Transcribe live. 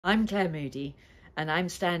I'm Clare Moody, and I'm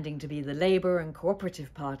standing to be the Labour and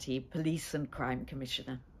Cooperative Party Police and Crime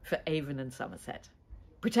Commissioner for Avon and Somerset.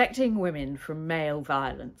 Protecting women from male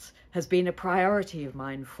violence has been a priority of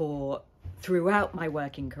mine throughout my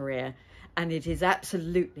working career, and it is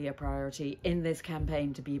absolutely a priority in this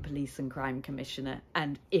campaign to be Police and Crime Commissioner,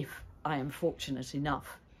 and if I am fortunate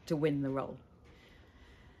enough to win the role.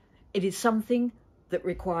 It is something that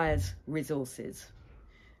requires resources.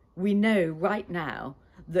 We know right now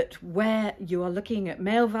that where you are looking at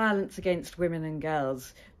male violence against women and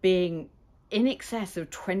girls being in excess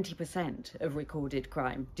of 20% of recorded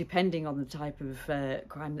crime, depending on the type of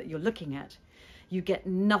crime that you're looking at, you get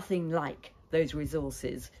nothing like those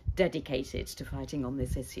resources dedicated to fighting on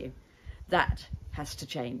this issue. That has to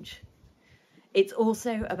change. It's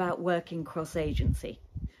also about working cross-agency.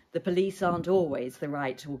 The police aren't always the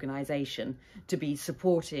right organisation to be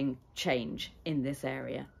supporting change in this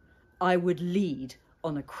area. I would lead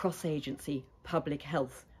on a cross-agency public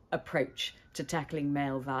health approach to tackling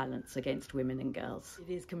male violence against women and girls.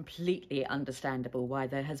 It is completely understandable why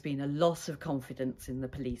there has been a loss of confidence in the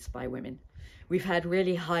police by women. We've had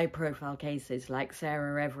really high-profile cases like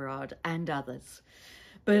Sarah Everard and others,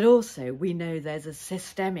 but also we know there's a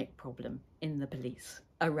systemic problem in the police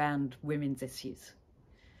around women's issues.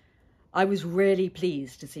 I was really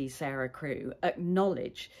pleased to see Sarah Crewe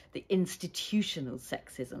acknowledge the institutional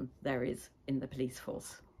sexism there is in the police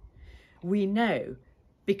force. We know,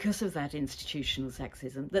 because of that institutional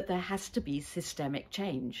sexism, that there has to be systemic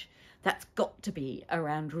change. That's got to be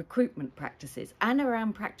around recruitment practices and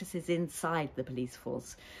around practices inside the police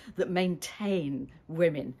force that maintain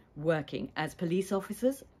women working as police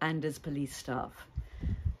officers and as police staff.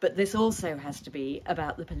 But this also has to be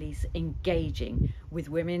about the police engaging with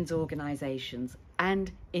women's organisations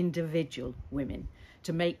and individual women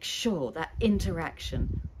to make sure that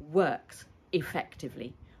interaction works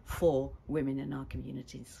effectively for women in our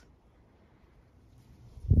communities.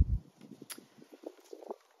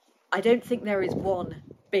 I don't think there is one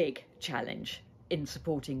big challenge in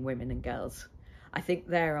supporting women and girls. I think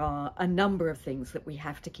there are a number of things that we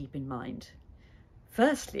have to keep in mind.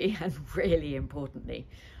 Firstly, and really importantly,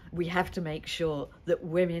 we have to make sure that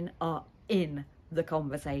women are in the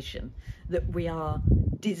conversation, that we are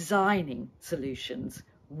designing solutions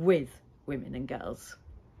with women and girls.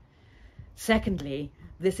 Secondly,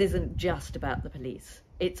 this isn't just about the police.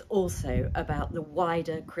 It's also about the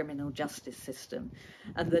wider criminal justice system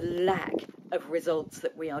and the lack of results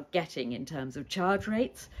that we are getting in terms of charge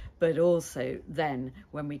rates, but also then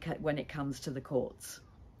when it comes to the courts.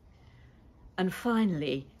 And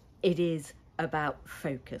finally, it is about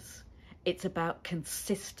focus. It's about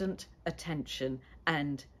consistent attention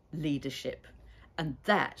and leadership. And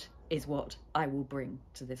that is what I will bring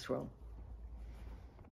to this role.